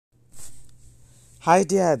Hi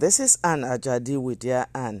there, this is Anne Ajadi with Dear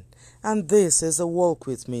Anne, and this is a Walk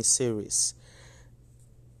With Me series.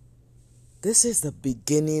 This is the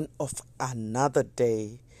beginning of another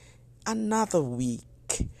day, another week,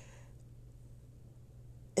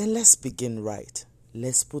 and let's begin right.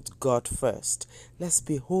 Let's put God first. Let's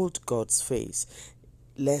behold God's face.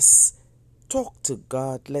 Let's talk to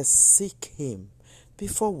God. Let's seek Him.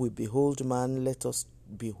 Before we behold man, let us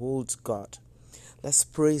behold God. Let's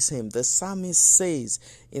praise Him. The psalmist says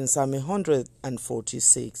in Psalm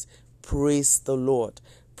 146, praise the Lord.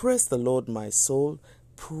 Praise the Lord, my soul.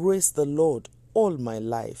 Praise the Lord all my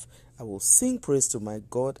life. I will sing praise to my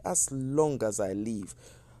God as long as I live.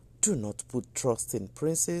 Do not put trust in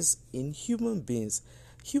princes, in human beings.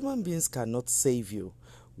 Human beings cannot save you.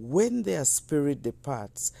 When their spirit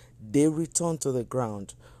departs, they return to the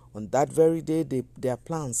ground. On that very day, their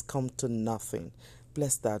plans come to nothing.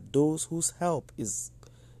 Blessed are those whose help is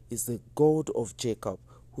the God of Jacob,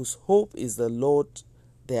 whose hope is the Lord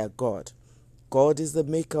their God. God is the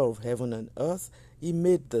maker of heaven and earth. He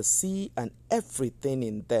made the sea and everything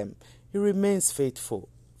in them. He remains faithful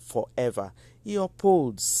forever. He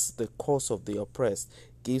upholds the cause of the oppressed,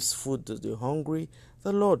 gives food to the hungry.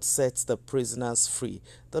 The Lord sets the prisoners free.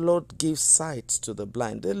 The Lord gives sight to the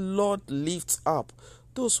blind. The Lord lifts up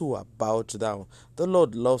those who are bowed down. The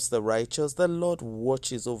Lord loves the righteous. The Lord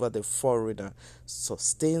watches over the foreigner,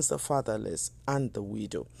 sustains the fatherless and the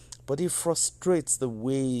widow. But He frustrates the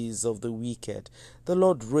ways of the wicked. The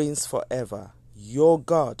Lord reigns forever. Your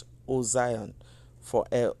God, O Zion, for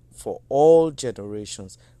all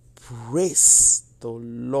generations. Praise the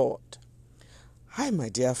Lord. Hi, my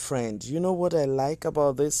dear friend. You know what I like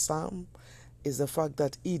about this psalm? Is the fact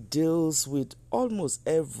that it deals with almost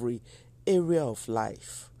every area of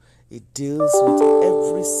life. It deals with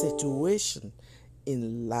every situation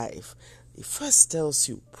in life. It first tells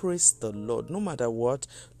you, praise the Lord. No matter what,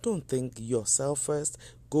 don't think yourself first.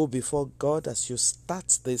 Go before God as you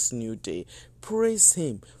start this new day. Praise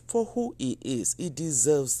Him for who He is. He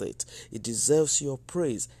deserves it. He deserves your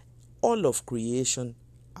praise. All of creation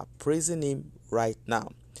are praising Him right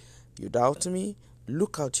now. You doubt me?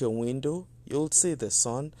 Look out your window. You'll see the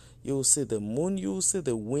sun. You'll see the moon. You'll see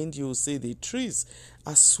the wind. You'll see the trees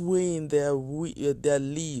are swaying their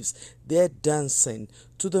leaves. They're dancing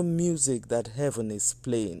to the music that heaven is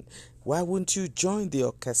playing. Why wouldn't you join the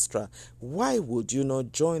orchestra? Why would you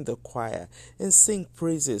not join the choir and sing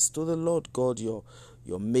praises to the Lord God, your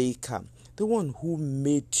maker, the one who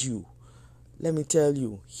made you? Let me tell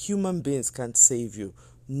you, human beings can't save you.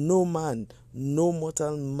 No man, no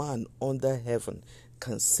mortal man under heaven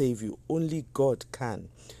can save you. Only God can.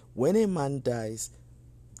 When a man dies,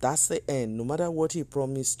 that's the end. No matter what he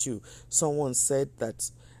promised you. Someone said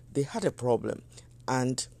that they had a problem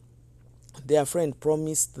and their friend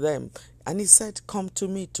promised them, and he said, come to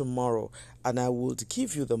me tomorrow and I will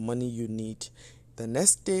give you the money you need. The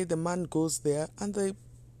next day the man goes there and the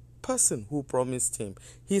person who promised him,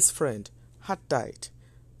 his friend, had died.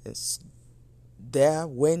 And there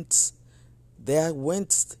went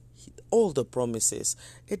all the promises.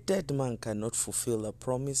 A dead man cannot fulfill a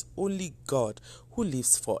promise. Only God, who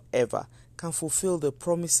lives forever, can fulfill the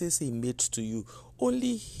promises He made to you.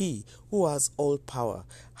 Only He, who has all power,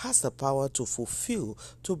 has the power to fulfill,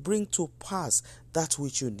 to bring to pass that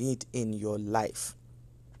which you need in your life.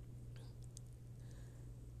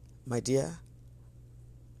 My dear,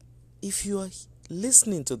 if you are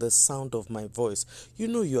listening to the sound of my voice, you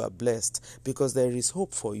know you are blessed because there is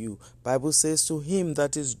hope for you. Bible says, to him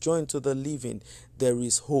that is joined to the living, there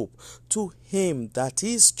is hope. To him that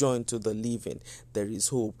is joined to the living, there is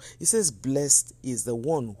hope. It says, blessed is the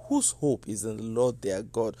one whose hope is in the Lord their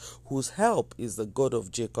God, whose help is the God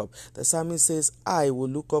of Jacob. The psalmist says, I will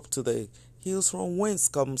look up to the hills, from whence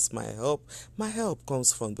comes my help? My help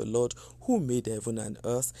comes from the Lord who made heaven and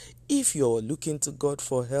earth. If you're looking to God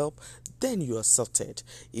for help, then you are sorted.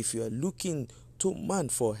 If you are looking to man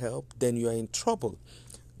for help, then you are in trouble.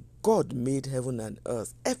 God made heaven and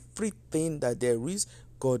earth. Everything that there is,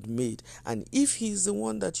 God made. And if He is the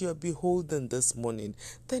one that you are beholding this morning,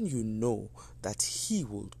 then you know that He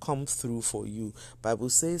will come through for you.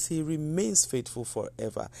 Bible says He remains faithful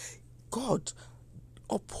forever. God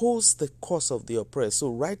oppose the cause of the oppressed.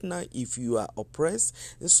 So right now, if you are oppressed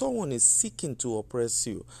and someone is seeking to oppress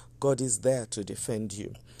you, God is there to defend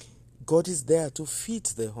you. God is there to feed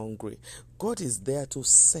the hungry. God is there to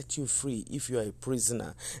set you free if you are a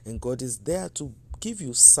prisoner. And God is there to give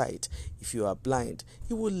you sight if you are blind.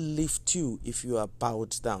 He will lift you if you are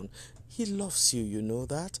bowed down. He loves you, you know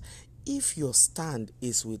that. If your stand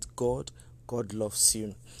is with God, God loves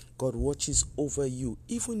you. God watches over you.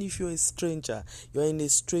 Even if you're a stranger, you're in a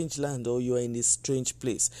strange land, or you're in a strange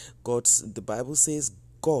place, the Bible says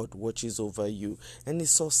God watches over you, and He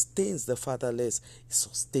sustains the fatherless, He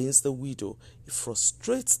sustains the widow, He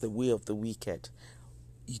frustrates the way of the wicked.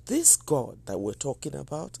 This God that we're talking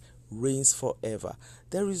about reigns forever.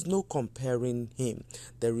 There is no comparing Him.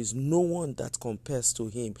 There is no one that compares to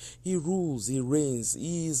Him. He rules, He reigns,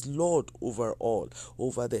 He is Lord over all,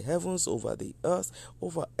 over the heavens, over the earth,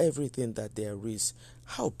 over everything that there is.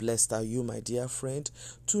 How blessed are you, my dear friend,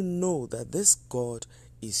 to know that this God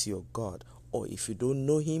is your God. Or if you don't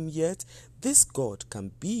know Him yet, this God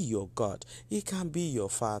can be your God. He can be your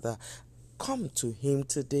Father. Come to Him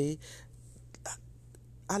today.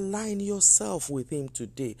 Align yourself with Him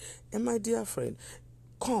today. And my dear friend,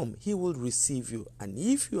 come, He will receive you. And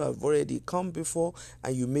if you have already come before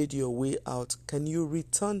and you made your way out, can you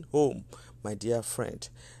return home, my dear friend?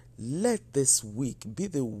 Let this week be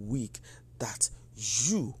the week that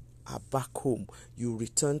you are back home. You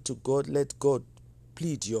return to God. Let God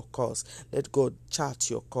plead your cause. Let God chart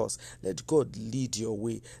your course. Let God lead your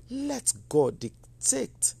way. Let God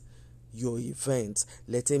dictate your events.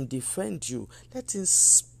 Let Him defend you. Let Him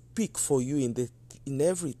speak for you in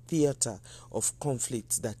every theater of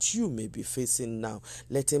conflict that you may be facing now.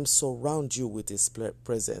 Let Him surround you with His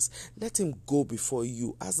presence. Let Him go before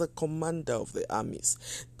you as the commander of the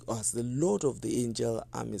armies, as the Lord of the angel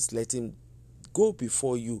armies. Let Him go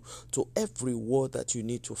before you to every war that you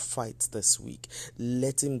need to fight this week.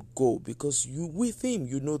 Let Him go, because with Him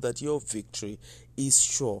you know that your victory is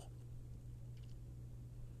sure.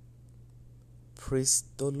 Praise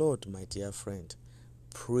the Lord, my dear friend.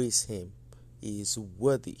 Praise Him. He is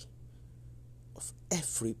worthy of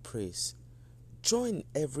every praise. Join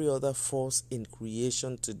every other force in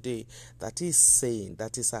creation today that is saying,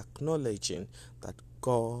 that is acknowledging that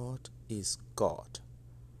God is God.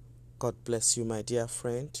 God bless you, my dear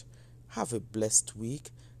friend. Have a blessed week.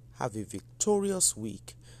 Have a victorious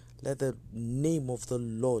week. Let the name of the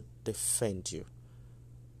Lord defend you.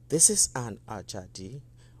 This is Ann Ajadi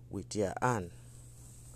with dear Ann.